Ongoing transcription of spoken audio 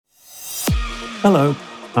Hello,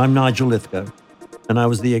 I'm Nigel Lithgow, and I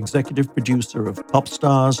was the executive producer of Pop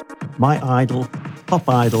Stars, My Idol, Pop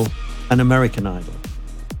Idol, and American Idol.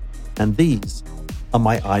 And these are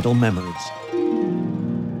my idol memories.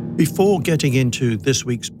 Before getting into this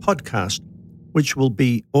week's podcast, which will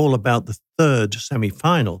be all about the third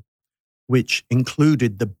semi-final, which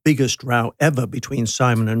included the biggest row ever between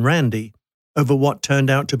Simon and Randy over what turned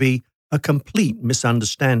out to be a complete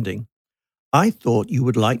misunderstanding, I thought you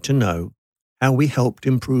would like to know how we helped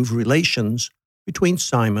improve relations between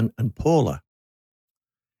Simon and Paula.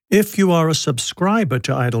 If you are a subscriber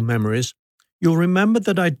to Idol Memories, you'll remember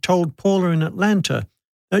that I'd told Paula in Atlanta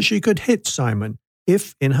that she could hit Simon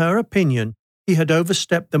if, in her opinion, he had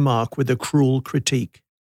overstepped the mark with a cruel critique.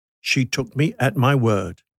 She took me at my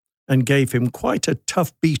word and gave him quite a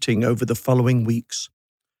tough beating over the following weeks.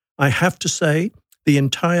 I have to say, the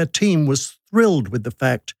entire team was thrilled with the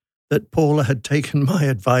fact that Paula had taken my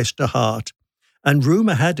advice to heart, and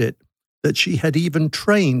rumor had it that she had even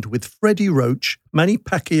trained with Freddie Roach, Manny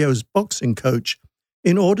Pacquiao's boxing coach,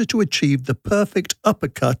 in order to achieve the perfect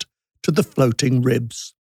uppercut to the floating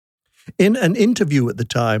ribs. In an interview at the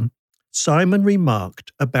time, Simon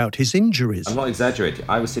remarked about his injuries. I'm not exaggerating.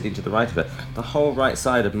 I was sitting to the right of her. The whole right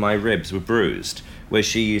side of my ribs were bruised, where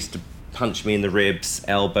she used to punch me in the ribs,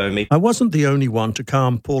 elbow me. I wasn't the only one to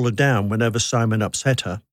calm Paula down whenever Simon upset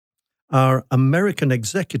her. Our American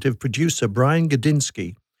executive producer, Brian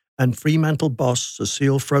Godinsky, and Fremantle boss,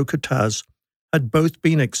 Cecile Frocoutaz, had both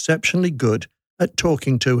been exceptionally good at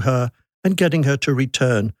talking to her and getting her to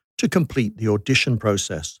return to complete the audition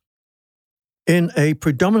process. In a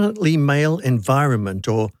predominantly male environment,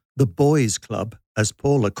 or the boys' club, as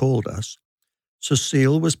Paula called us,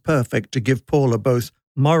 Cecile was perfect to give Paula both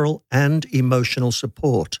moral and emotional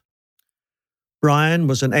support. Brian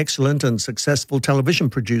was an excellent and successful television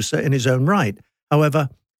producer in his own right. However,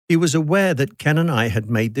 he was aware that Ken and I had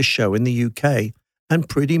made the show in the UK and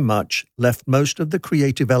pretty much left most of the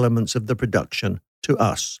creative elements of the production to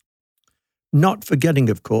us. Not forgetting,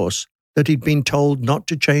 of course, that he'd been told not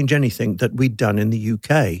to change anything that we'd done in the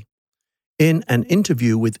UK. In an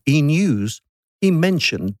interview with E! News, he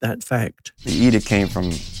mentioned that fact. The edict came from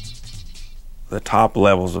the top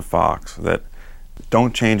levels of Fox that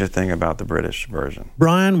don't change a thing about the British version.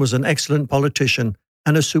 Brian was an excellent politician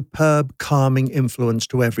and a superb calming influence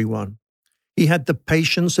to everyone. He had the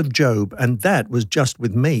patience of Job, and that was just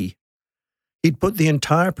with me. He'd put the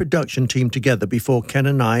entire production team together before Ken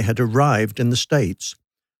and I had arrived in the States.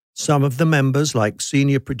 Some of the members, like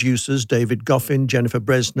senior producers David Goffin, Jennifer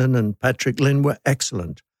Bresnan, and Patrick Lynn, were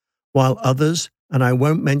excellent, while others, and I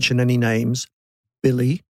won't mention any names,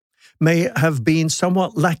 Billy, may have been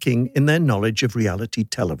somewhat lacking in their knowledge of reality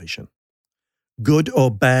television. Good or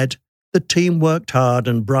bad, the team worked hard,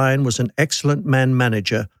 and Brian was an excellent man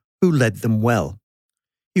manager who led them well.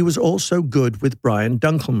 He was also good with Brian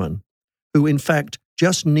Dunkelman, who in fact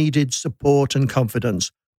just needed support and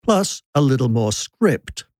confidence, plus a little more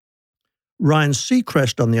script. Ryan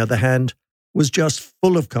Seacrest, on the other hand, was just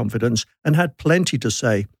full of confidence and had plenty to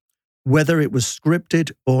say, whether it was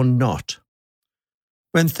scripted or not.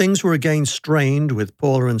 When things were again strained with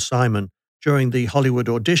Paula and Simon during the Hollywood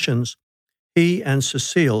auditions, he and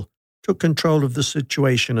Cecile took control of the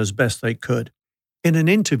situation as best they could. In an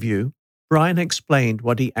interview, Brian explained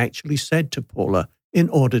what he actually said to Paula in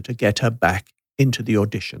order to get her back into the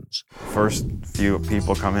auditions. First few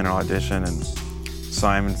people come in and audition, and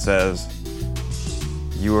Simon says,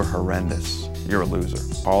 "You are horrendous. You're a loser."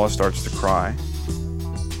 Paula starts to cry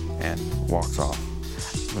and walks off.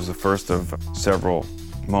 It was the first of several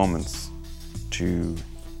moments to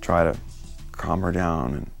try to calm her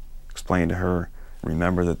down and explain to her,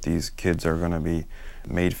 remember that these kids are going to be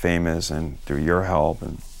made famous and through your help.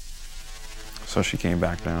 And so she came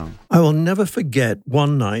back down. I will never forget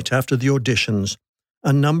one night after the auditions,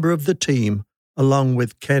 a number of the team, along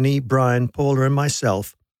with Kenny, Brian, Paula, and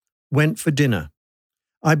myself, went for dinner.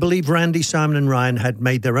 I believe Randy, Simon, and Ryan had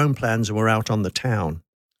made their own plans and were out on the town.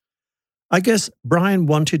 I guess Brian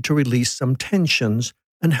wanted to release some tensions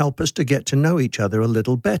and help us to get to know each other a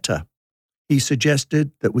little better. He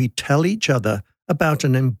suggested that we tell each other about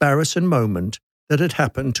an embarrassing moment that had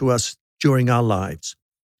happened to us during our lives.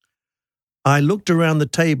 I looked around the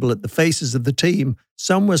table at the faces of the team.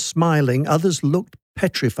 Some were smiling, others looked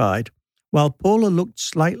petrified, while Paula looked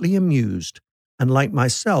slightly amused and, like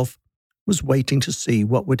myself, was waiting to see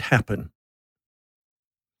what would happen.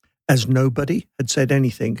 As nobody had said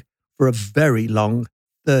anything for a very long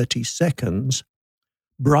 30 seconds,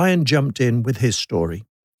 Brian jumped in with his story.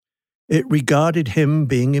 It regarded him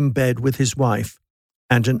being in bed with his wife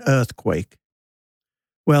and an earthquake.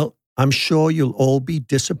 Well, I'm sure you'll all be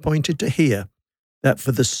disappointed to hear that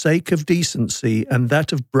for the sake of decency and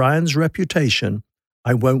that of Brian's reputation,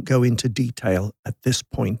 I won't go into detail at this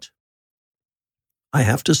point. I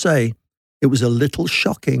have to say, it was a little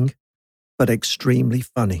shocking, but extremely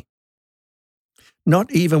funny.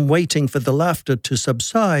 Not even waiting for the laughter to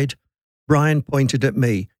subside, Brian pointed at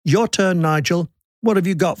me. "Your turn, Nigel. What have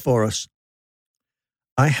you got for us?"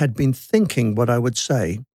 I had been thinking what I would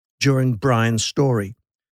say during Brian's story,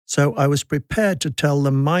 so I was prepared to tell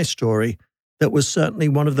them my story that was certainly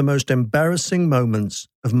one of the most embarrassing moments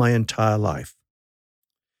of my entire life.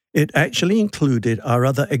 It actually included our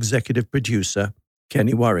other executive producer,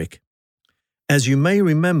 Kenny Warwick. As you may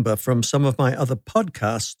remember from some of my other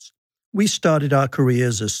podcasts, we started our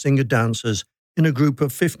careers as singer-dancers in a group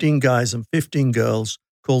of 15 guys and 15 girls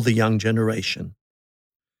called the Young Generation.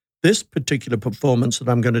 This particular performance that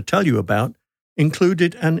I'm going to tell you about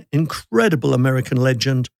included an incredible American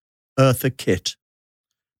legend, Eartha Kitt,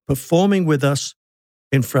 performing with us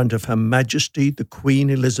in front of Her Majesty the Queen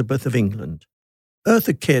Elizabeth of England.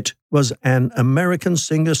 Eartha Kitt was an American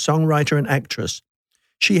singer, songwriter, and actress.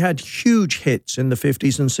 She had huge hits in the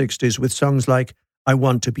 50s and 60s with songs like I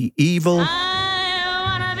Want to Be Evil,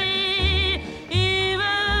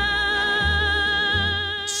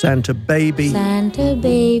 Santa Baby, Santa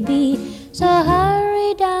Baby, so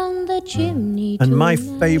hurry down the chimney and my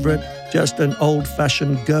tonight. favorite, just an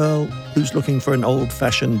old-fashioned girl who's looking for an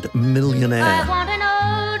old-fashioned millionaire. I want an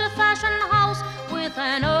old-fashioned house with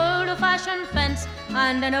an old-fashioned fence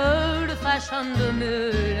and an old-fashioned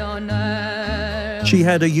millionaire. She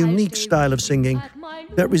had a unique style of singing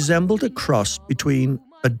that resembled a cross between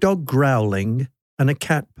a dog growling and a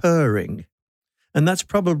cat purring. And that's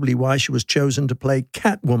probably why she was chosen to play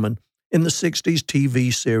Catwoman in the 60s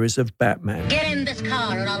TV series of Batman. Get in this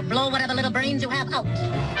car or I'll blow whatever little brains you have out.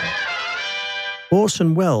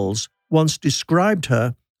 Orson Welles once described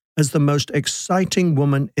her as the most exciting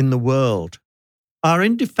woman in the world. Our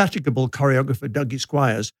indefatigable choreographer, Dougie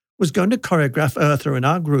Squires, was going to choreograph Eartha and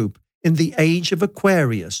our group in the age of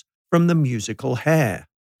Aquarius from the musical Hair.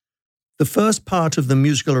 The first part of the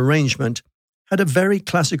musical arrangement had a very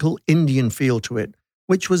classical Indian feel to it,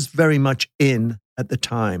 which was very much in at the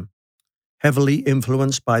time, heavily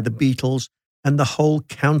influenced by the Beatles and the whole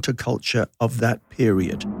counterculture of that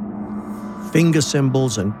period. Finger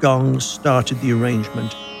cymbals and gongs started the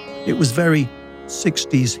arrangement. It was very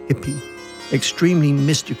 60s hippie, extremely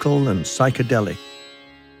mystical and psychedelic.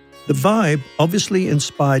 The vibe obviously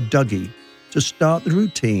inspired Dougie to start the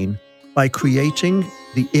routine by creating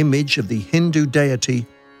the image of the Hindu deity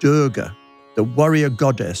Durga, the warrior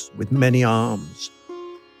goddess with many arms.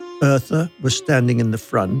 Eartha was standing in the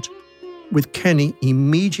front, with Kenny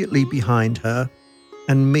immediately behind her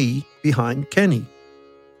and me behind Kenny.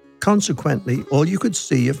 Consequently, all you could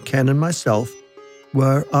see of Ken and myself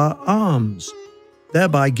were our arms,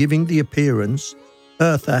 thereby giving the appearance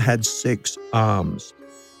Eartha had 6 arms.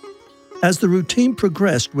 As the routine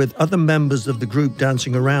progressed with other members of the group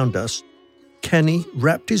dancing around us, Kenny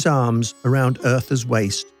wrapped his arms around Eartha's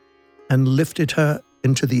waist and lifted her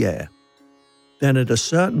into the air. Then at a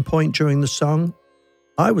certain point during the song,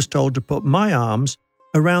 I was told to put my arms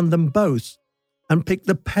around them both and pick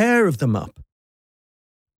the pair of them up.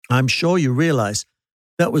 I'm sure you realize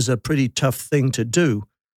that was a pretty tough thing to do,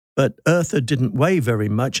 but Eartha didn't weigh very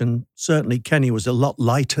much, and certainly Kenny was a lot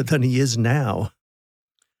lighter than he is now.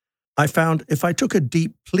 I found if I took a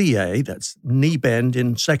deep plie, that's knee bend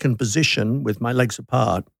in second position with my legs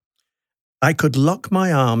apart, I could lock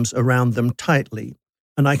my arms around them tightly,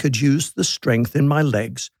 and I could use the strength in my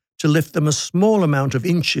legs to lift them a small amount of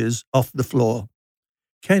inches off the floor.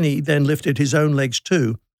 Kenny then lifted his own legs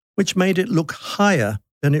too, which made it look higher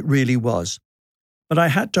than it really was. But I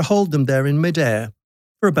had to hold them there in midair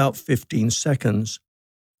for about 15 seconds.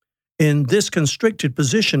 In this constricted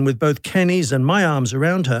position with both Kenny's and my arms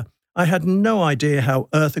around her, I had no idea how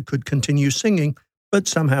Eartha could continue singing, but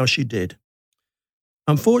somehow she did.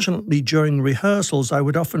 Unfortunately, during rehearsals, I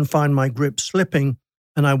would often find my grip slipping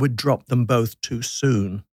and I would drop them both too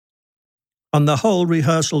soon. On the whole,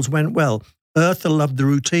 rehearsals went well. Eartha loved the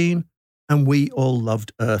routine and we all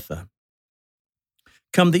loved Eartha.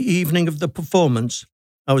 Come the evening of the performance,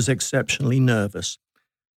 I was exceptionally nervous.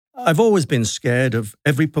 I've always been scared of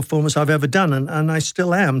every performance I've ever done, and I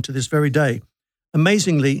still am to this very day.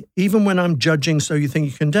 Amazingly, even when I'm judging So You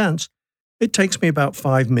Think You Can Dance, it takes me about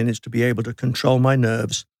 5 minutes to be able to control my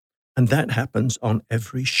nerves, and that happens on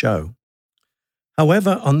every show.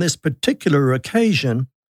 However, on this particular occasion,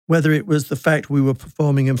 whether it was the fact we were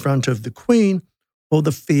performing in front of the Queen or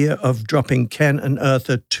the fear of dropping Ken and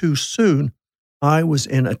Eartha too soon, I was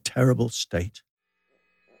in a terrible state.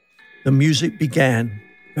 The music began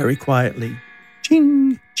very quietly,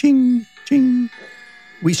 ching, ching, ching.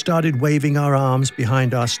 We started waving our arms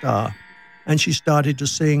behind our star, and she started to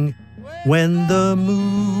sing, "When the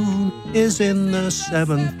moon is in the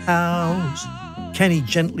 7th house." Kenny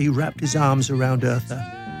gently wrapped his arms around Eartha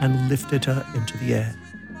and lifted her into the air.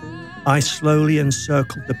 I slowly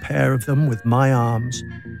encircled the pair of them with my arms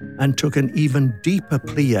and took an even deeper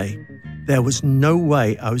plie. There was no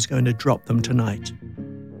way I was going to drop them tonight.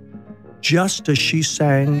 Just as she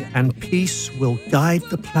sang, "And peace will guide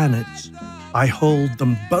the planets," I hauled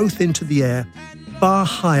them both into the air, far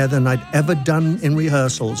higher than I'd ever done in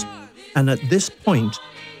rehearsals. And at this point,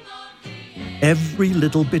 every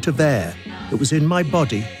little bit of air that was in my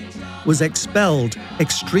body was expelled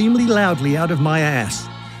extremely loudly out of my ass,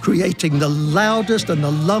 creating the loudest and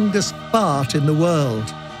the longest fart in the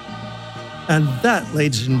world. And that,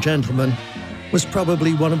 ladies and gentlemen, was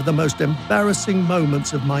probably one of the most embarrassing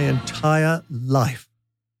moments of my entire life.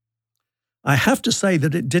 I have to say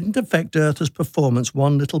that it didn't affect Eartha's performance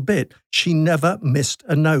one little bit. She never missed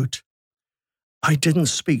a note. I didn't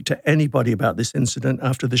speak to anybody about this incident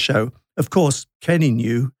after the show. Of course, Kenny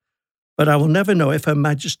knew, but I will never know if Her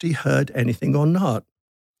Majesty heard anything or not.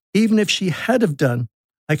 Even if she had have done,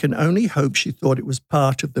 I can only hope she thought it was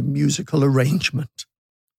part of the musical arrangement.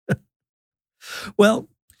 Well,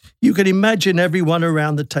 you can imagine everyone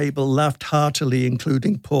around the table laughed heartily,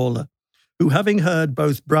 including Paula, who, having heard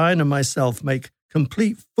both Brian and myself make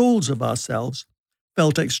complete fools of ourselves,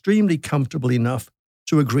 felt extremely comfortable enough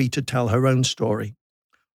to agree to tell her own story,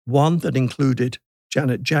 one that included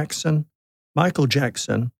Janet Jackson, Michael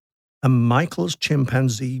Jackson, and Michael's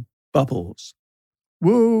chimpanzee, Bubbles.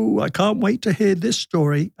 Whoa, I can't wait to hear this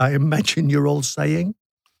story, I imagine you're all saying.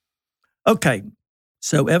 Okay,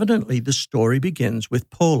 so evidently the story begins with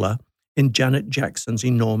Paula in Janet Jackson's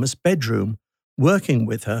enormous bedroom, working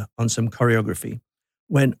with her on some choreography,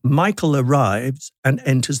 when Michael arrives and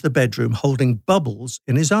enters the bedroom holding Bubbles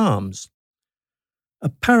in his arms.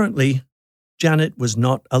 Apparently, Janet was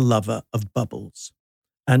not a lover of Bubbles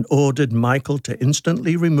and ordered Michael to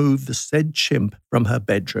instantly remove the said chimp from her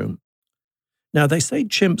bedroom. Now, they say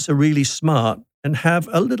chimps are really smart and have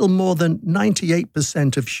a little more than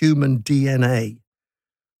 98% of human DNA.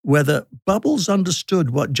 Whether Bubbles understood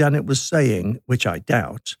what Janet was saying, which I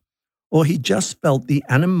doubt, or he just felt the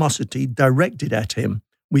animosity directed at him,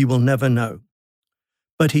 we will never know.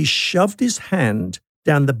 But he shoved his hand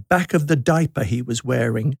down the back of the diaper he was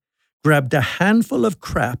wearing, grabbed a handful of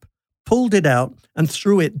crap, pulled it out, and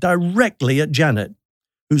threw it directly at Janet,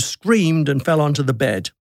 who screamed and fell onto the bed.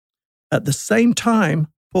 At the same time,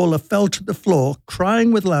 Paula fell to the floor,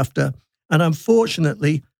 crying with laughter, and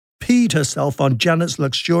unfortunately peed herself on Janet's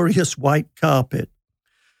luxurious white carpet.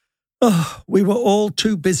 Oh, we were all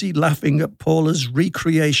too busy laughing at Paula's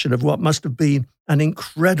recreation of what must have been an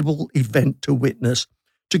incredible event to witness,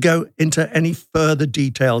 to go into any further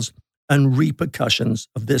details and repercussions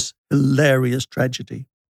of this hilarious tragedy.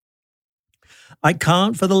 I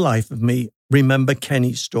can't for the life of me remember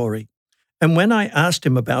Kenny's story, and when I asked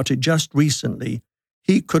him about it just recently,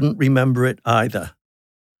 he couldn't remember it either.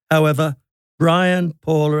 However, Brian,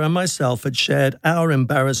 Paula, and myself had shared our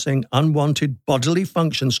embarrassing, unwanted bodily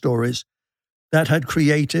function stories that had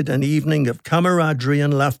created an evening of camaraderie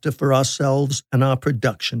and laughter for ourselves and our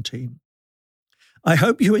production team. I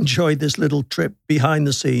hope you enjoyed this little trip behind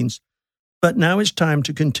the scenes, but now it's time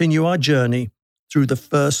to continue our journey through the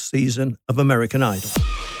first season of American Idol.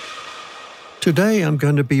 Today, I'm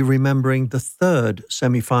going to be remembering the third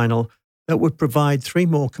semi-final that would provide 3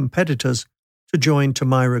 more competitors to join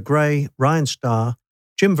Tamira Gray, Ryan Starr,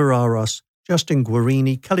 Jim Veraros, Justin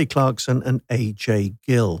Guarini, Kelly Clarkson, and A.J.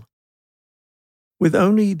 Gill. With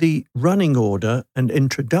only the running order and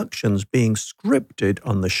introductions being scripted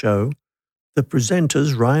on the show, the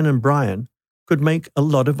presenters, Ryan and Brian, could make a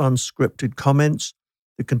lot of unscripted comments.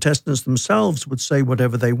 The contestants themselves would say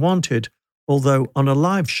whatever they wanted, although on a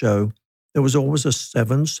live show, there was always a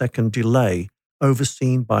 7-second delay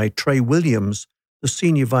overseen by Trey Williams, the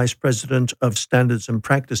Senior Vice President of Standards and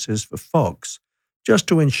Practices for Fox, just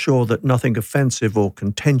to ensure that nothing offensive or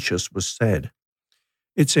contentious was said.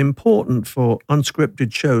 It's important for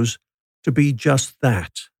unscripted shows to be just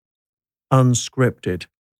that, unscripted.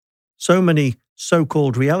 So many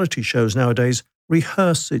so-called reality shows nowadays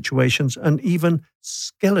rehearse situations and even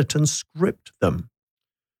skeleton script them.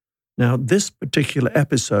 Now, this particular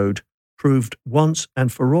episode proved once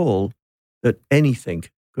and for all that anything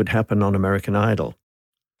could happen on American Idol.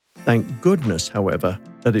 Thank goodness, however,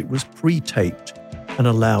 that it was pre-taped and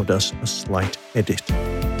allowed us a slight edit.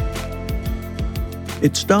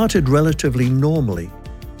 It started relatively normally,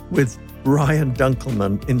 with Brian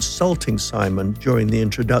Dunkelman insulting Simon during the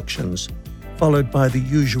introductions, followed by the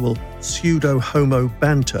usual pseudo-homo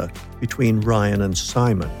banter between Ryan and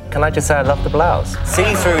Simon. Can I just say I love the blouse?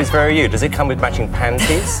 See-through is very you. Does it come with matching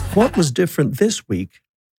panties? What was different this week,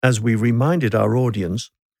 as we reminded our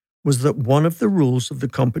audience, was that one of the rules of the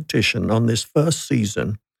competition on this first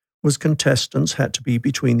season was contestants had to be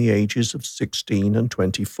between the ages of 16 and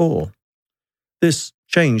 24. This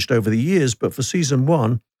changed over the years, but for season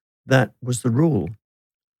 1, that was the rule.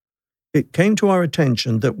 It came to our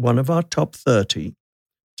attention that one of our top 30,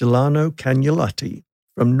 Delano Cagnolati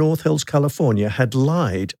from North Hills, California, had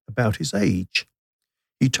lied about his age.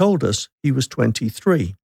 He told us he was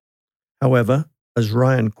 23. However, as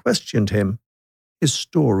Ryan questioned him, his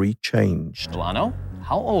story changed. Delano,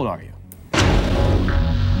 how old are you?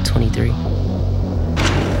 23.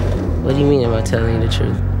 What do you mean am I telling you the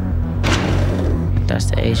truth?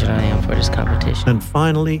 That's the age that I am for this competition. And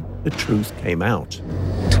finally, the truth came out.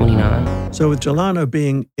 29. So with Delano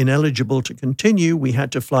being ineligible to continue, we had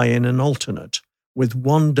to fly in an alternate, with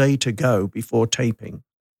 1 day to go before taping.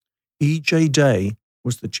 E.J. Day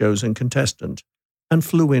was the chosen contestant and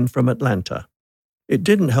flew in from Atlanta. It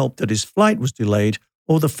didn't help that his flight was delayed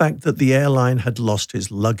or the fact that the airline had lost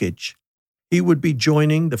his luggage. He would be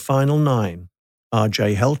joining the final 9,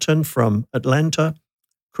 R.J. Helton from Atlanta,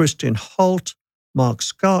 Kristin Holt, Mark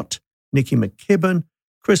Scott, Nikki McKibben,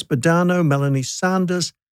 Chris Badano, Melanie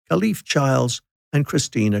Sanders, Khalif Childs, and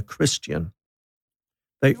Christina Christian.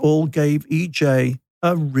 They all gave E.J.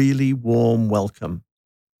 a really warm welcome,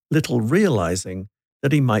 little realizing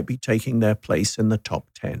that he might be taking their place in the top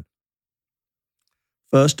 10.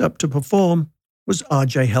 First up to perform was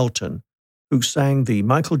R.J. Helton, who sang the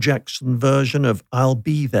Michael Jackson version of I'll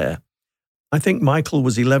Be There. I think Michael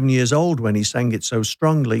was 11 years old when he sang it so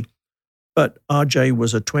strongly, but R.J.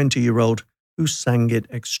 was a 20-year-old who sang it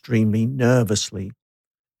extremely nervously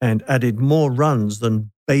and added more runs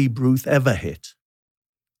than Babe Ruth ever hit.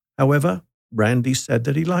 However, Randy said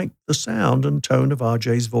that he liked the sound and tone of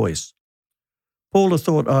R.J.'s voice. Paula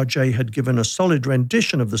thought R.J. had given a solid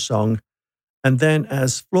rendition of the song, and then,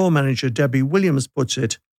 as floor manager Debbie Williams puts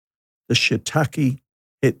it, the shiitake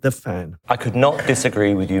hit the fan. I could not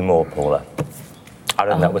disagree with you more, Paula. I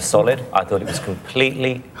don't think that was solid. I thought it was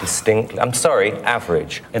completely distinct. I'm sorry,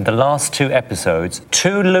 average. In the last 2 episodes,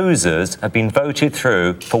 2 losers have been voted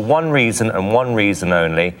through for one reason and one reason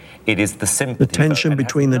only. It is the sympathy. The tension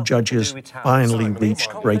between the judges finally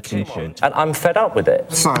reached breaking point. And I'm fed up with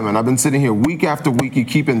it. Simon, I've been sitting here week after week. You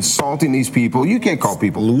keep insulting these people. You can't call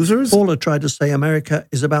people losers. Paula tried to say America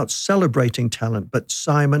is about celebrating talent, but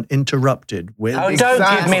Simon interrupted with... Oh,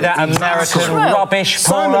 don't give me that American rubbish,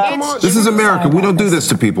 Paula. Simon, this is America. We don't do this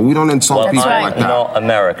to people. We don't insult people like that. I'm not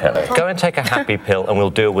American. Go and take a happy pill and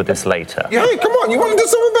we'll deal with this later. Yeah, hey, come on. You want to do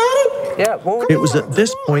something about it? Yeah, well... It was at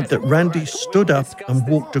this point that Randy stood up and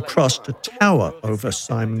walked across to tower over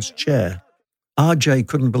Simon's chair. RJ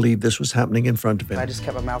couldn't believe this was happening in front of him. I just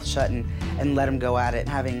kept my mouth shut and let him go at it,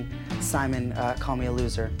 having Simon call me a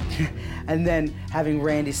loser. And then having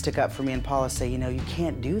Randy stick up for me and Paula say, you know, you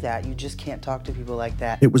can't do that. You just can't talk to people like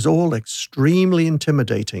that. It was all extremely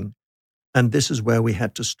intimidating. And this is where we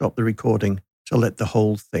had to stop the recording to let the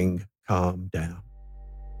whole thing calm down.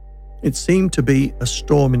 It seemed to be a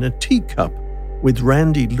storm in a teacup, with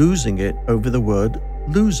Randy losing it over the word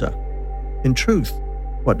loser. In truth,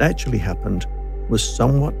 what actually happened was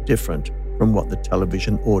somewhat different from what the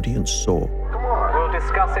television audience saw. Come on. We'll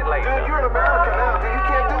discuss it later. Dude, you're in America now, dude. You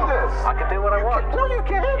can't do this. I can do what I want. No, you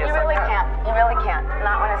can't. You really can't. You really can't.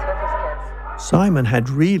 Not when it's with his kids. Simon had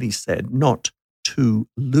really said not 2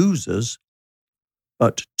 losers,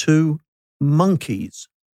 but 2 monkeys.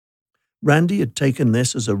 Randy had taken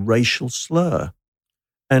this as a racial slur,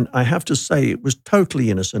 and I have to say it was totally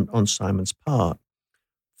innocent on Simon's part.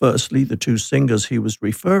 Firstly, the 2 singers he was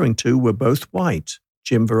referring to were both white,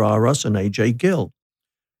 Jim Veraros and A.J. Gill.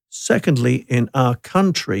 Secondly, in our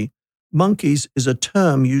country, monkeys is a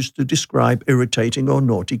term used to describe irritating or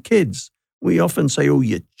naughty kids. We often say, oh,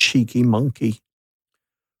 you cheeky monkey.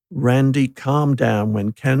 Randy calmed down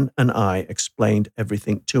when Ken and I explained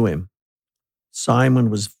everything to him. Simon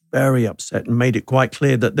was very upset and made it quite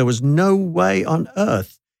clear that there was no way on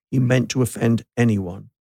earth he meant to offend anyone,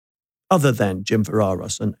 other than Jim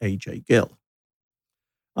Veraros and A.J. Gill.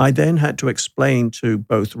 I then had to explain to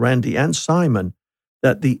both Randy and Simon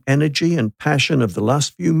that the energy and passion of the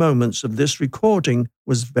last few moments of this recording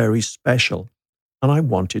was very special, and I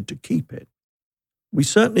wanted to keep it. We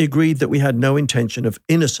certainly agreed that we had no intention of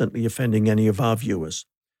innocently offending any of our viewers,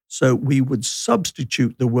 so we would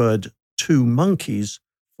substitute the word 2 monkeys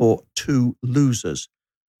for 2 losers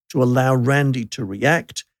to allow Randy to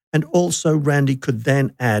react And also Randy could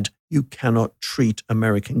then add, "You cannot treat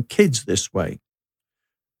American kids this way."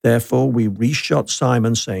 Therefore, we reshot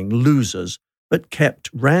Simon saying losers, but kept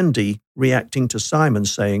Randy reacting to Simon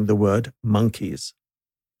saying the word monkeys.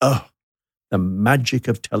 Oh, the magic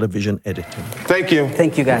of television editing. Thank you.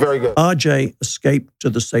 Thank you, guys. Very good. RJ escaped to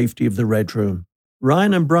the safety of the Red Room.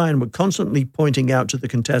 Ryan and Brian were constantly pointing out to the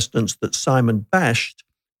contestants that Simon bashed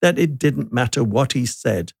that it didn't matter what he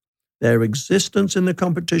said. Their existence in the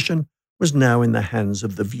competition was now in the hands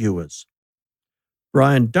of the viewers.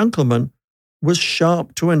 Brian Dunkelman was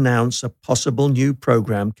sharp to announce a possible new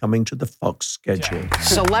program coming to the Fox schedule.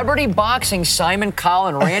 Celebrity boxing, Simon Cowell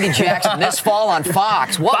and Randy Jackson this fall on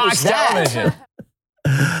Fox. What was that? Television.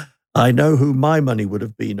 I know who my money would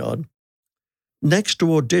have been on. Next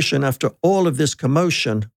to audition after all of this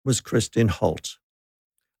commotion was Kristin Holt.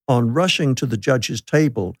 On rushing to the judges'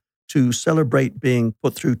 table to celebrate being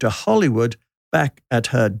put through to Hollywood back at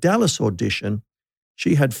her Dallas audition,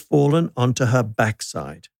 she had fallen onto her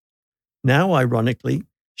backside. Now, ironically,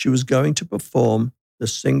 she was going to perform the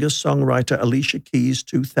singer-songwriter Alicia Keys'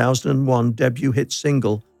 2001 debut hit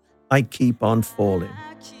single, "I Keep On Falling."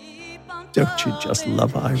 Don't you just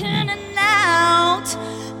love Irene?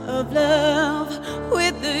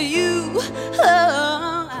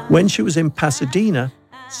 When she was in Pasadena,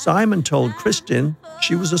 Simon told Kristin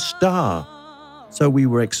she was a star, so we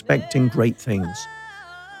were expecting great things.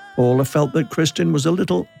 Paula felt that Kristin was a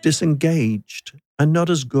little disengaged and not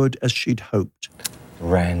as good as she'd hoped.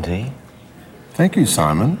 Randy? Thank you,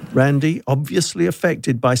 Simon. Randy, obviously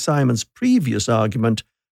affected by Simon's previous argument,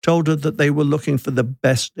 told her that they were looking for the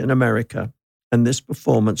best in America, and this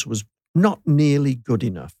performance was not nearly good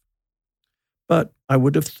enough. But I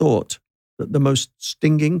would have thought that the most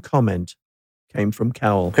stinging comment came from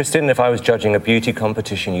Cowell. Kristin, if I was judging a beauty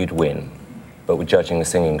competition, you'd win. But with judging a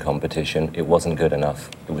singing competition, it wasn't good enough.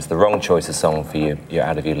 It was the wrong choice of song for you. You're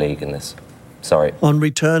out of your league in this. Sorry. On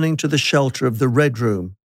returning to the shelter of the Red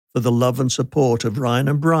Room for the love and support of Ryan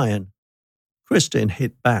and Brian, Kristin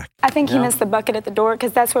hit back. I think he missed the bucket at the door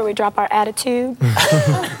because that's where we drop our attitude.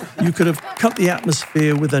 You could have cut the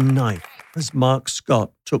atmosphere with a knife as Mark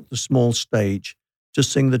Scott took the small stage to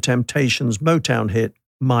sing the Temptations' Motown hit,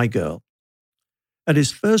 "My Girl." At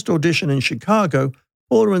his first audition in Chicago,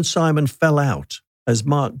 Paula and Simon fell out as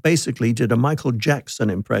Mark basically did a Michael Jackson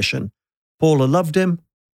impression. Paula loved him,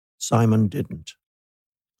 Simon didn't.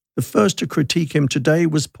 The first to critique him today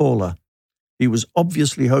was Paula. He was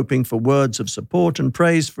obviously hoping for words of support and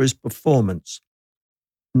praise for his performance.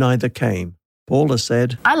 Neither came. Paula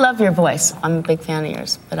said, I love your voice. I'm a big fan of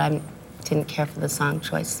yours, but I didn't care for the song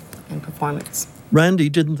choice and performance. Randy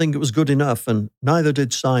didn't think it was good enough, and neither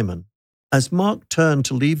did Simon. As Mark turned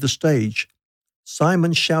to leave the stage,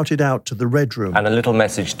 Simon shouted out to the Red Room. And a little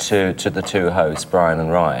message to the two hosts, Brian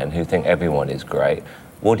and Ryan, who think everyone is great.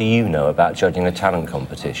 What do you know about judging a talent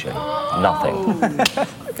competition? Nothing.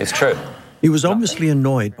 It's true. He was obviously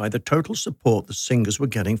annoyed by the total support the singers were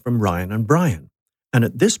getting from Ryan and Brian. And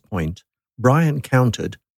at this point, Brian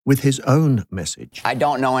countered with his own message. I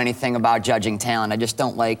don't know anything about judging talent. I just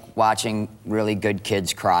don't like watching really good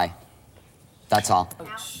kids cry. That's all.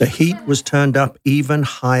 The heat was turned up even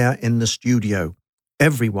higher in the studio.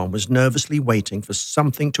 Everyone was nervously waiting for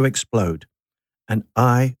something to explode. And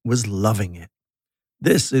I was loving it.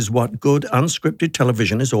 This is what good unscripted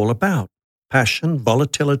television is all about. Passion,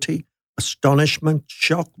 volatility, astonishment,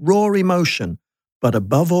 shock, raw emotion, but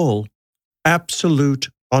above all, absolute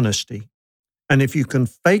honesty. And if you can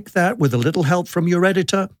fake that with a little help from your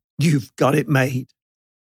editor, you've got it made.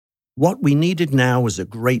 What we needed now was a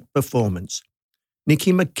great performance.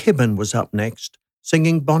 Nikki McKibben was up next,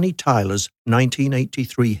 singing Bonnie Tyler's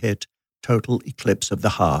 1983 hit, Total Eclipse of the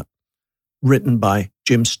Heart, written by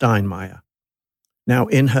Jim Steinmeier. Now,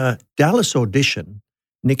 in her Dallas audition,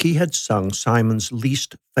 Nikki had sung Simon's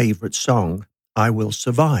least favorite song, I Will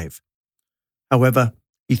Survive. However,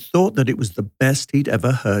 he thought that it was the best he'd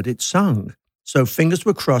ever heard it sung, so fingers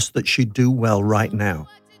were crossed that she'd do well right now.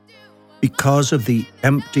 Because of the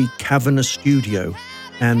empty, cavernous studio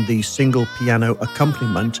and the single piano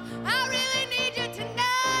accompaniment,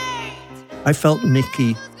 I felt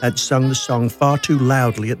Nikki had sung the song far too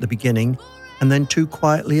loudly at the beginning and then too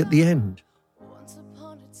quietly at the end.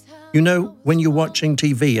 You know, when you're watching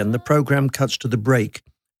TV and the program cuts to the break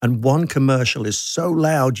and one commercial is so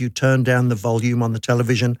loud you turn down the volume on the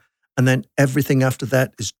television and then everything after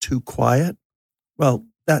that is too quiet? Well,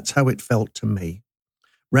 that's how it felt to me.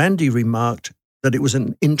 Randy remarked that it was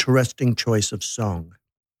an interesting choice of song.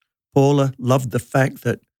 Paula loved the fact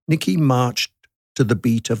that Nikki marched to the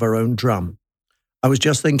beat of her own drum. I was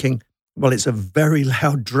just thinking, well, it's a very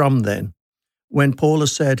loud drum then. when Paula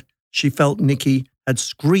said she felt Nikki had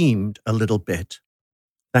screamed a little bit.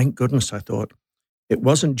 Thank goodness, I thought. It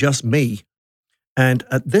wasn't just me. And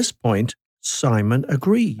at this point, Simon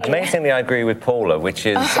agreed. Amazingly, I agree with Paula, which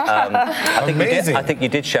is, I think you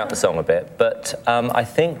did shout the song a bit, but I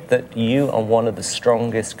think that you are one of the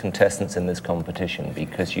strongest contestants in this competition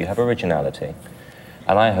because you have originality,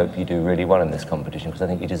 and I hope you do really well in this competition because I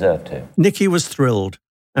think you deserve to. Nikki was thrilled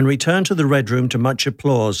and returned to the Red Room to much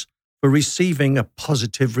applause for receiving a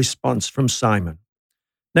positive response from Simon.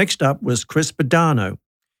 Next up was Chris Badano.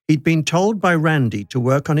 He'd been told by Randy to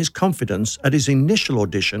work on his confidence at his initial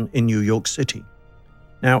audition in New York City.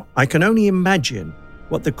 Now, I can only imagine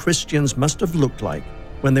what the Christians must have looked like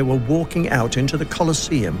when they were walking out into the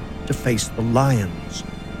Colosseum to face the lions.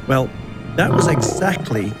 Well, that was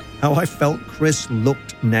exactly how I felt Chris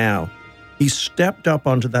looked now. He stepped up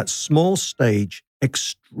onto that small stage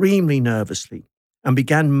extremely nervously and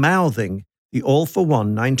began mouthing the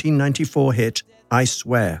all-for-one 1994 hit, I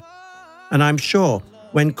Swear. And I'm sure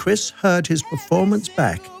when Chris heard his performance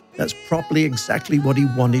back, that's probably exactly what he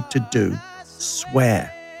wanted to do,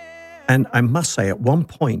 swear. And I must say, at one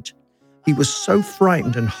point, he was so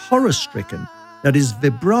frightened and horror-stricken that his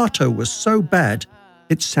vibrato was so bad,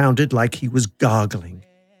 it sounded like he was gargling.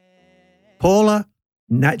 Paula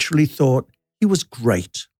naturally thought he was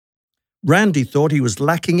great. Randy thought he was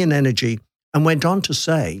lacking in energy and went on to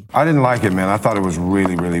say, I didn't like it, man. I thought it was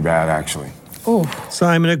really, really bad, actually. Ooh.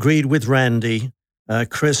 Simon agreed with Randy.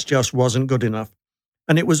 Chris just wasn't good enough.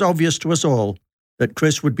 And it was obvious to us all that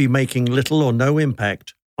Chris would be making little or no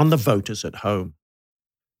impact on the voters at home.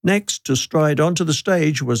 Next to stride onto the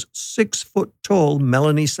stage was 6-foot-tall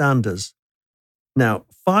Melanie Sanders. Now,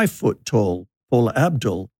 5-foot-tall Paula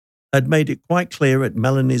Abdul had made it quite clear at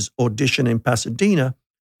Melanie's audition in Pasadena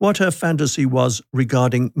what her fantasy was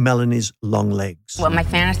regarding Melanie's long legs. Well, my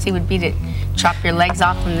fantasy would be to chop your legs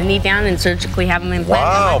off from the knee down and surgically have them implanted.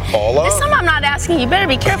 Wow, Paula. There's something I'm not asking. You better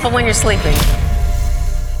be careful when you're sleeping.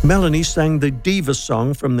 Melanie sang the diva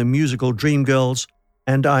song from the musical Dreamgirls,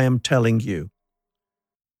 And I Am Telling You.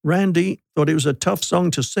 Randy thought it was a tough song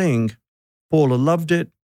to sing. Paula loved it,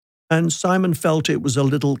 and Simon felt it was a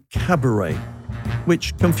little cabaret,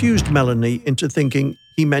 which confused Melanie into thinking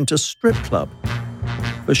he meant a strip club.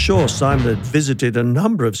 For sure, Simon had visited a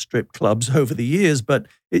number of strip clubs over the years, but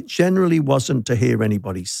it generally wasn't to hear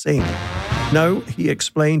anybody sing. No, he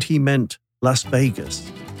explained he meant Las Vegas.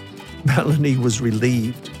 Melanie was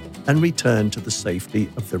relieved and returned to the safety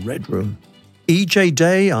of the Red Room. E.J.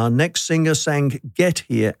 Day, our next singer, sang Get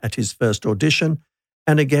Here at his first audition,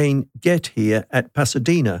 and again Get Here at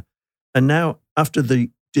Pasadena. And now, after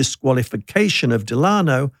the disqualification of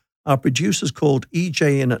Delano, our producers called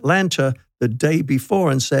E.J. in Atlanta the day before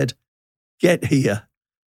and said, Get Here.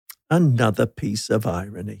 Another piece of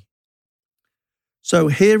irony. So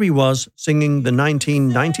here he was singing the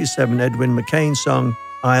 1997 Edwin McCain song,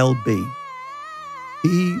 I'll Be.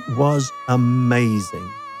 He was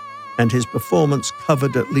amazing, and his performance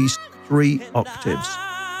covered at least 3 octaves.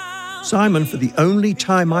 Simon, for the only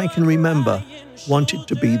time I can remember, wanted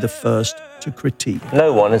to be the first to critique.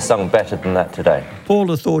 No one has sung better than that today.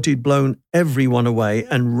 Paula thought he'd blown everyone away,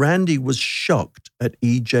 and Randy was shocked at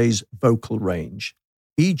EJ's vocal range.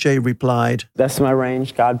 EJ replied, That's my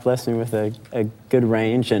range. God blessed me with a good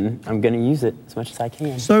range, and I'm going to use it as much as I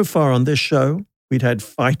can. So far on this show, we'd had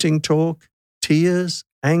fighting talk, tears,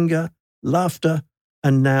 anger, laughter,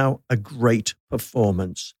 and now a great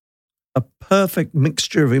performance. A perfect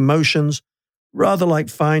mixture of emotions, rather like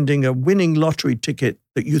finding a winning lottery ticket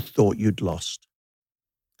that you thought you'd lost.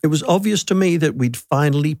 It was obvious to me that we'd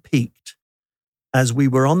finally peaked as we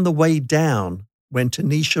were on the way down when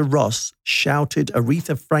Tanisha Ross shouted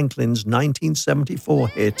Aretha Franklin's 1974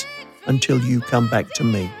 hit, Until You Come Back to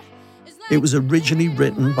Me. It was originally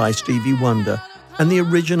written by Stevie Wonder, and the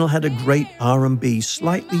original had a great R&B,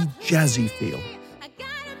 slightly jazzy feel.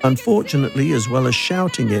 Unfortunately, as well as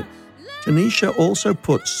shouting it, Tanisha also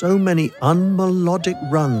put so many unmelodic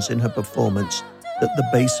runs in her performance that the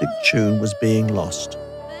basic tune was being lost.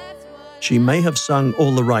 She may have sung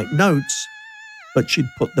all the right notes, but she'd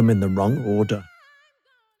put them in the wrong order.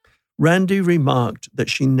 Randy remarked that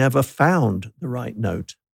she never found the right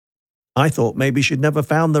note. I thought maybe she'd never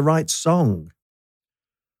found the right song.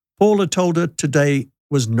 Paula told her today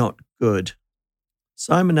was not good.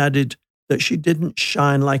 Simon added that she didn't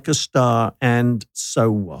shine like a star, and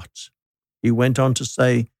so what? He went on to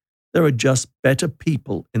say, there are just better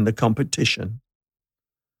people in the competition.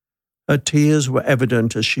 Her tears were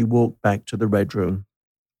evident as she walked back to the Red Room.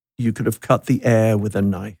 You could have cut the air with a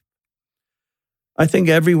knife. I think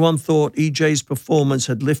everyone thought EJ's performance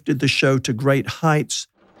had lifted the show to great heights,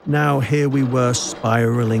 now here we were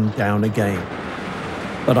spiraling down again.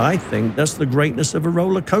 But I think that's the greatness of a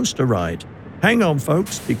roller coaster ride. Hang on,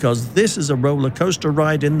 folks, because this is a roller coaster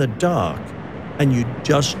ride in the dark, and you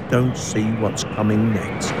just don't see what's coming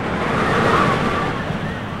next.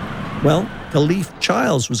 Well, Khalif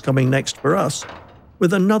Childs was coming next for us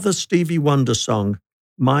with another Stevie Wonder song,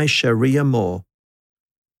 My Cherie Amour.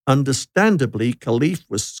 Understandably, Khalif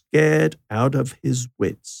was scared out of his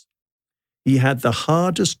wits. He had the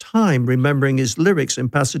hardest time remembering his lyrics in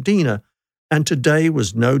Pasadena, and today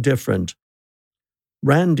was no different.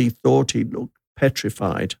 Randy thought he looked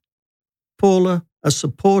petrified. Paula, as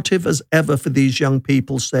supportive as ever for these young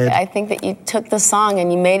people, said, I think that you took the song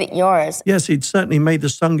and you made it yours. Yes, he'd certainly made the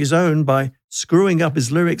song his own by screwing up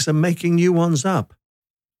his lyrics and making new ones up.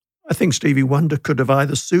 I think Stevie Wonder could have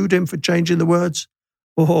either sued him for changing the words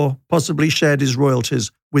or possibly shared his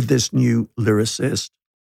royalties with this new lyricist.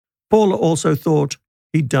 Paula also thought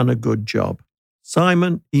he'd done a good job.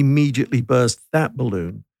 Simon immediately burst that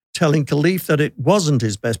balloon, telling Khalif that it wasn't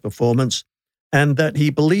his best performance and that he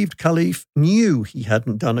believed Khalif knew he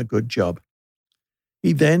hadn't done a good job.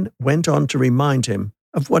 He then went on to remind him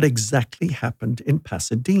of what exactly happened in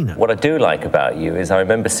Pasadena. What I do like about you is I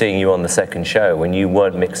remember seeing you on the second show when you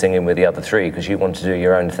weren't mixing in with the other three because you wanted to do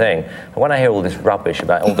your own thing. And when I hear all this rubbish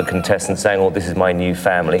about all the contestants saying, oh, this is my new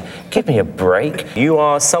family, give me a break. You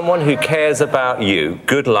are someone who cares about you.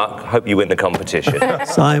 Good luck. Hope you win the competition.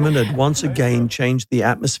 Simon had once again changed the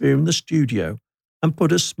atmosphere in the studio and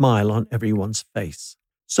put a smile on everyone's face.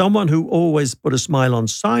 Someone who always put a smile on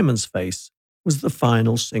Simon's face was the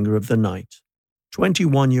final singer of the night,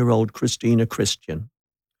 21-year-old Christina Christian.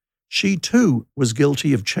 She too was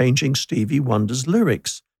guilty of changing Stevie Wonder's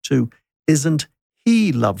lyrics to Isn't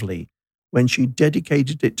He Lovely when she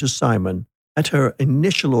dedicated it to Simon at her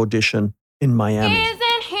initial audition in Miami.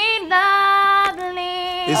 Isn't he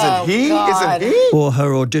lovely? Isn't he? Isn't he? For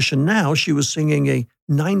her audition now, she was singing a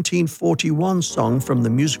 1941 song from the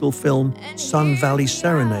musical film Sun Valley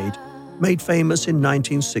Serenade, made famous in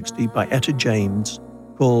 1960 by Etta James,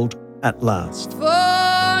 called At Last.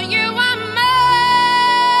 For you are mine.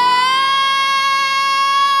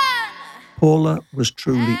 Paula was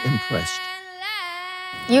truly impressed.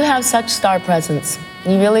 You have such star presence.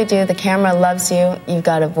 You really do. The camera loves you. You've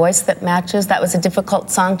got a voice that matches. That was a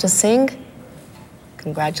difficult song to sing.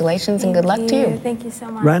 Congratulations and good luck to you. Thank you so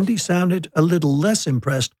much. Randy sounded a little less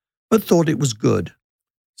impressed, but thought it was good.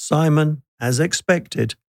 Simon, as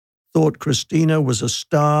expected, thought Christina was a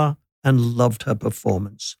star and loved her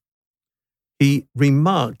performance. He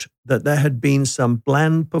remarked that there had been some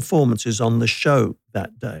bland performances on the show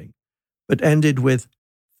that day, but ended with,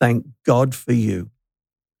 "Thank God for you,"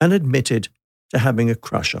 and admitted to having a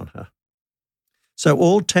crush on her. So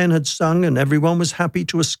all 10 had sung and everyone was happy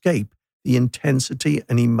to escape the intensity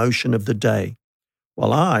and emotion of the day,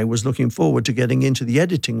 while I was looking forward to getting into the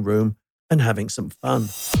editing room and having some fun.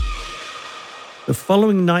 The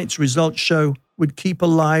following night's results show would keep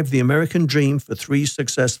alive the American dream for 3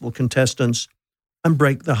 successful contestants and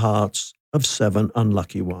break the hearts of 7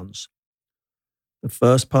 unlucky ones. The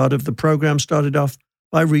first part of the program started off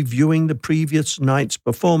by reviewing the previous night's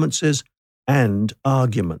performances and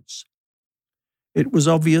arguments. It was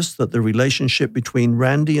obvious that the relationship between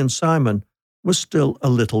Randy and Simon was still a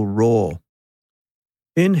little raw.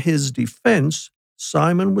 In his defense,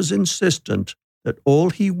 Simon was insistent that all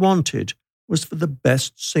he wanted was for the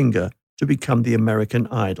best singer to become the American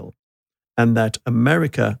Idol, and that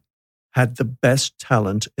America had the best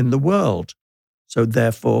talent in the world, so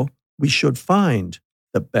therefore we should find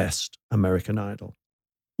the best American Idol.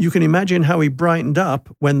 You can imagine how he brightened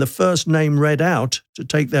up when the first name read out to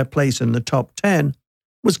take their place in the top 10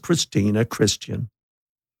 was Christina Christian.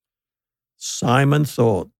 Simon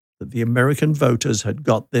thought that the American voters had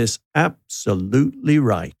got this absolutely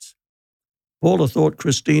right. Paula thought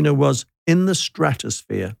Christina was in the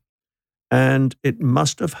stratosphere, and it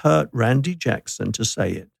must have hurt Randy Jackson to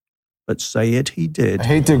say it. But say it he did. I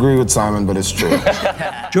hate to agree with Simon, but it's true.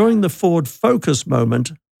 During the Ford Focus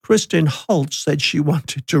moment, Kristin Holt said she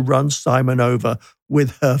wanted to run Simon over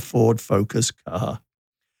with her Ford Focus car.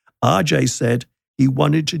 RJ said he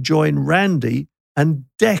wanted to join Randy and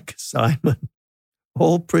deck Simon.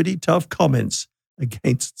 All pretty tough comments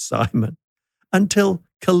against Simon. Until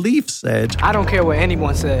Khalif said, I don't care what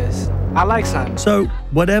anyone says. I like Simon. So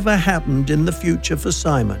whatever happened in the future for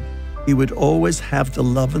Simon, he would always have the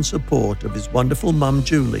love and support of his wonderful mum,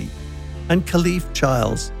 Julie, and Khalif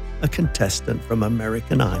Childs, a contestant from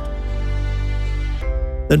American Idol.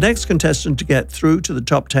 The next contestant to get through to the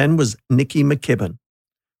top 10 was Nikki McKibben.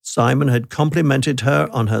 Simon had complimented her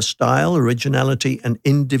on her style, originality, and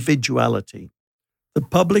individuality. The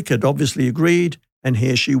public had obviously agreed, and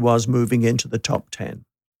here she was moving into the top 10.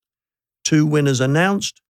 2 winners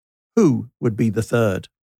announced. Who would be the third?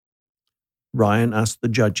 Ryan asked the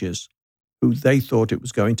judges who they thought it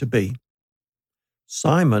was going to be.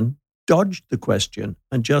 Simon dodged the question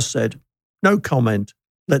and just said, "No comment.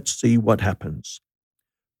 Let's see what happens."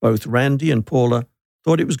 Both Randy and Paula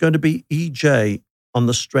thought it was going to be EJ on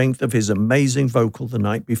the strength of his amazing vocal the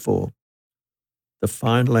night before. The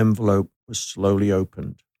final envelope was slowly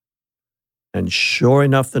opened. And sure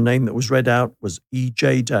enough, the name that was read out was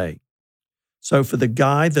EJ Day. So for the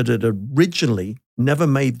guy that had originally never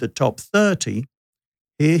made the top 30,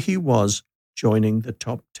 here he was joining the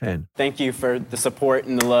top 10. Thank you for the support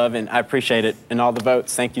and the love, and I appreciate it. And all the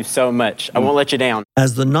votes, thank you so much. I won't let you down.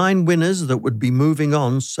 As the 9 winners that would be moving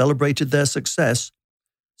on celebrated their success,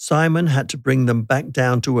 Simon had to bring them back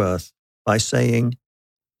down to earth by saying,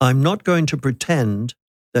 "I'm not going to pretend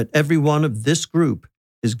that every one of this group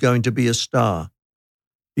is going to be a star,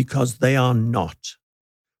 because they are not."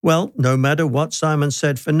 Well, no matter what Simon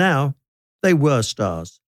said for now, they were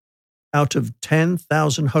stars. Out of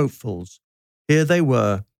 10,000 hopefuls, here they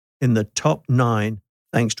were in the top 9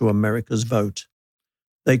 thanks to America's vote.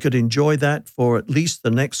 They could enjoy that for at least the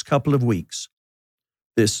next couple of weeks.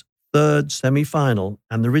 This third semi-final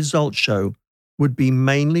and the results show would be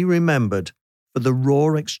mainly remembered for the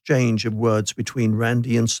raw exchange of words between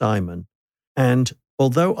Randy and Simon. And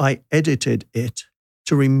although I edited it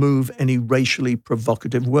to remove any racially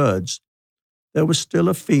provocative words, there was still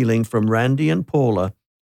a feeling from Randy and Paula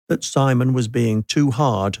that Simon was being too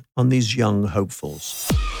hard on these young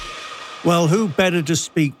hopefuls. Well, who better to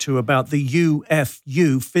speak to about the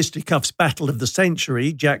UFU fisticuffs battle of the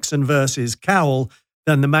century, Jackson versus Cowell,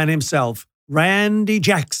 than the man himself, Randy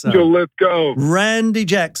Jackson. So let's go. Randy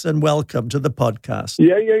Jackson, welcome to the podcast.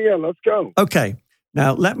 Yeah, let's go. Okay,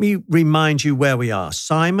 now let me remind you where we are.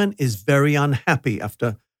 Simon is very unhappy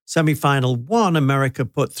after semi-final 1, America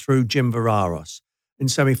put through Jim Veraros. In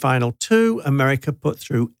semi-final 2, America put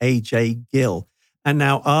through AJ Gill. And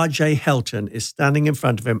now RJ Helton is standing in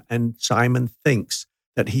front of him, and Simon thinks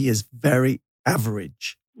that he is very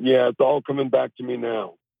average. Yeah, it's all coming back to me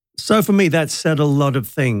now. So for me, that said a lot of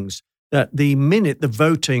things. That the minute the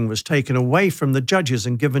voting was taken away from the judges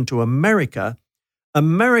and given to America,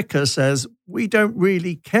 America says, we don't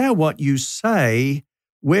really care what you say.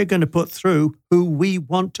 We're going to put through who we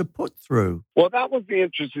want to put through. Well, that was the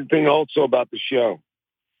interesting thing also about the show.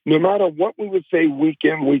 No matter what we would say week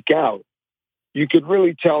in, week out, you could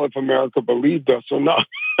really tell if America believed us or not.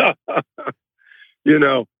 You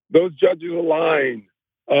know, those judges are lying.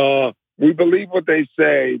 We believe what they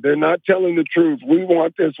say. They're not telling the truth. We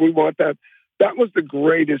want this. We want that. That was the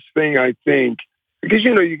greatest thing, I think, because,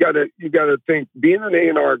 you know, you gotta think, being an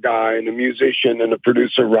A&R guy and a musician and a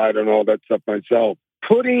producer, writer and all that stuff myself,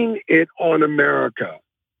 putting it on America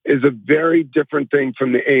is a very different thing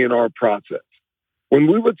from the A&R process. When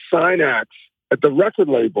we would sign acts at the record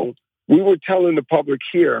label, we were telling the public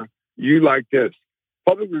here, you like this.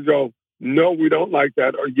 Public would go, no, we don't like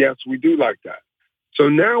that, or yes, we do like that. So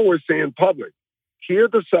now we're saying, public, hear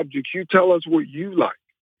the subject, you tell us what you like.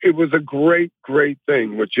 It was a great, great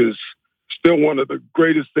thing, which is still one of the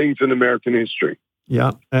greatest things in American history.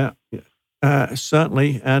 Yeah,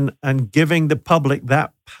 certainly. And giving the public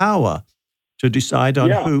that power to decide on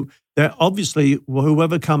who, they're obviously,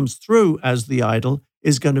 whoever comes through as the idol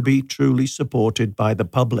is going to be truly supported by the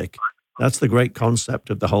public. That's the great concept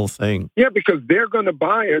of the whole thing. Yeah, because they're going to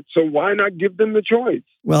buy it, so why not give them the choice?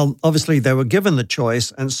 Well, obviously they were given the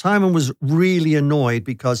choice, and Simon was really annoyed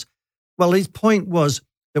because, well, his point was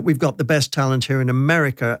that we've got the best talent here in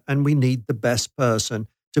America and we need the best person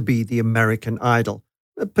to be the American Idol.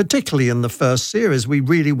 Particularly in the first series, we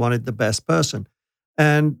really wanted the best person.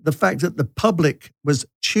 And the fact that the public was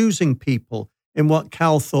choosing people in what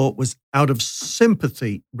Cal thought was out of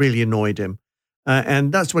sympathy really annoyed him.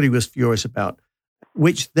 And that's what he was furious about,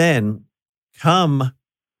 which then come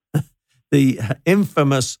the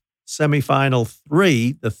infamous semi-final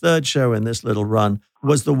 3, the third show in this little run,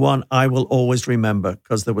 was the one I will always remember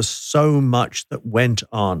because there was so much that went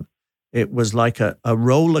on. It was like a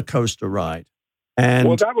roller coaster ride. And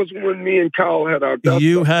well, that was when me and Cal had our dust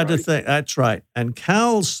you up, had right? a thing. That's right. And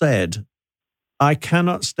Cal said, I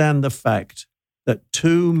cannot stand the fact that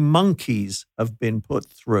 2 monkeys have been put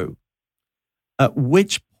through. At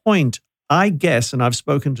which point, I guess, and I've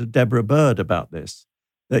spoken to Deborah Bird about this,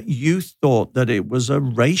 that you thought that it was a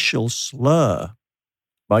racial slur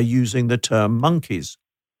by using the term monkeys.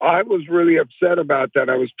 I was really upset about that.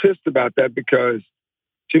 I was pissed about that because,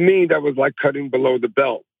 to me, that was like cutting below the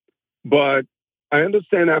belt. But I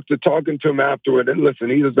understand after talking to him afterward, and listen,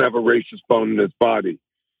 he doesn't have a racist bone in his body.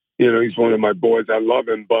 You know, he's one of my boys. I love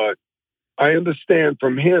him, but I understand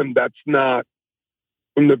from him that's not,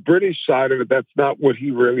 from the British side of it, that's not what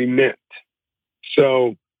he really meant.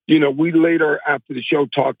 So, you know, we later after the show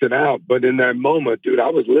talked it out, but in that moment, dude, I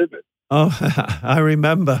was livid. Oh, I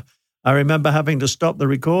remember having to stop the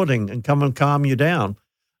recording and come and calm you down.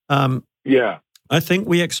 Yeah. I think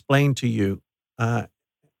we explained to you,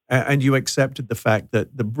 and you accepted the fact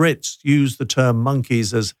that the Brits use the term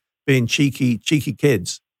monkeys as being cheeky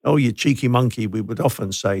kids. Oh, you cheeky monkey, we would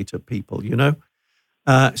often say to people, you know?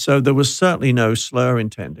 So there was certainly no slur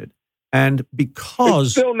intended. And because...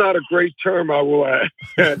 It's still not a great term, I will add.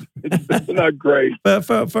 It's still not great. But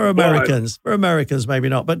for Americans, maybe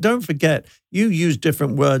not. But don't forget, you use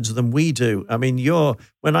different words than we do. I mean,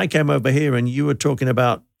 when I came over here and you were talking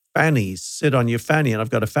about fannies, sit on your fanny, and I've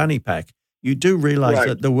got a fanny pack, you do realize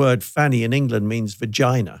that the word fanny in England means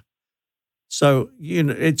vagina. So, you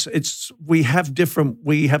know, we have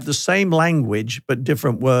the same language, but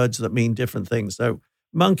different words that mean different things. So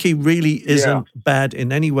monkey really isn't bad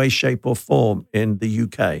in any way, shape, or form in the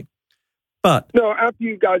UK. But no, after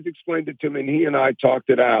you guys explained it to me and he and I talked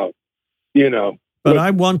it out, you know. But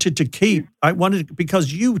I wanted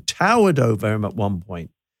because you towered over him at one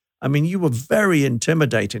point. I mean, you were very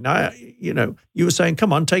intimidating. You were saying,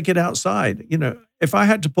 come on, take it outside. You know, if I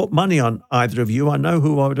had to put money on either of you, I know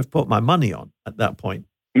who I would have put my money on at that point.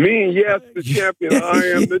 Me, yes, the champion.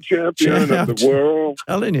 I am the champion of the world.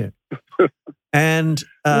 I'm telling you. And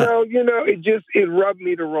no, you know, it rubbed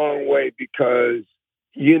me the wrong way because,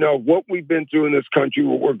 you know, what we've been through in this country,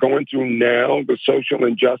 what we're going through now, the social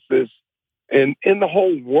injustice, and in the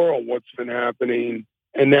whole world, what's been happening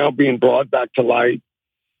and now being brought back to light,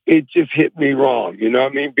 it just hit me wrong. You know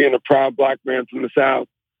what I mean? Being a proud black man from the South.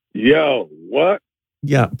 Yo, what?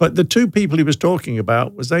 Yeah, but the two people he was talking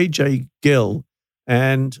about was A.J. Gill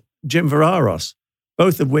and Jim Veraros,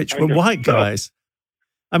 both of which were white guys.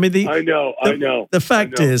 I mean, I know. The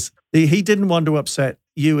fact is, he didn't want to upset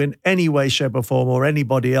you in any way, shape, or form, or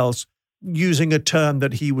anybody else, using a term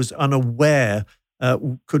that he was unaware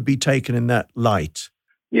could be taken in that light.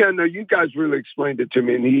 Yeah, no, you guys really explained it to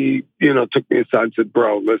me, and he, you know, took me aside and said,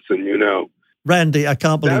 "Bro, listen, you know." Randy, I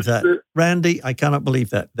can't believe that. Randy, I cannot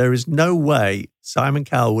believe that. There is no way Simon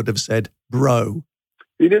Cowell would have said, "Bro."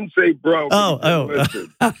 He didn't say bro. Right.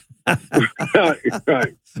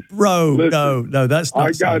 Bro, listen, no, that's not.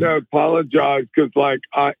 I got to apologize because, like,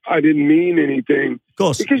 I didn't mean anything. Of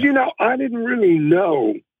course. Because, you know, I didn't really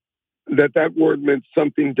know that word meant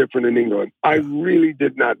something different in England. I really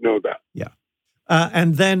did not know that. Yeah.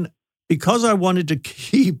 And then because I wanted to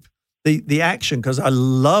keep the action, because I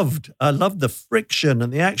loved the friction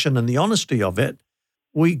and the action and the honesty of it,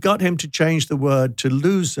 we got him to change the word to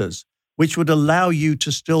losers, which would allow you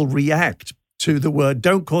to still react to the word,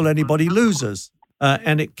 don't call anybody losers.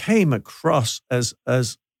 And it came across as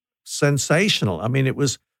sensational. I mean, it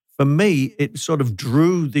was, for me, it sort of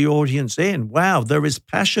drew the audience in. Wow, there is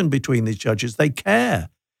passion between these judges. They care.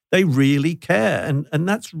 They really care. And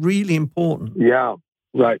that's really important. Yeah,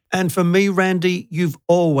 right. And for me, Randy, you've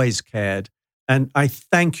always cared. And I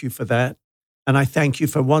thank you for that. And I thank you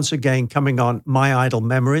for once again coming on My Idol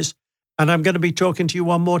Memories. And I'm going to be talking to you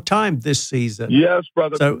one more time this season. Yes,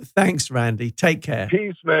 brother. So thanks, Randy. Take care.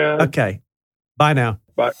 Peace, man. Okay. Bye now.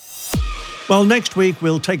 Bye. Well, next week,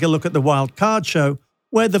 we'll take a look at the Wild Card Show,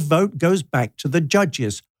 where the vote goes back to the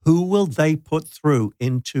judges. Who will they put through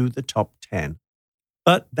into the top 10?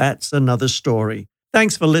 But that's another story.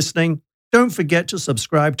 Thanks for listening. Don't forget to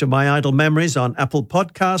subscribe to My Idol Memories on Apple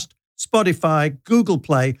Podcast, Spotify, Google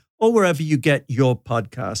Play, or wherever you get your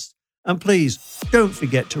podcasts. And please, don't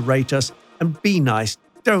forget to rate us and be nice.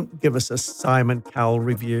 Don't give us a Simon Cowell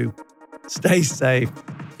review. Stay safe.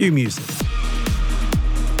 Cue music.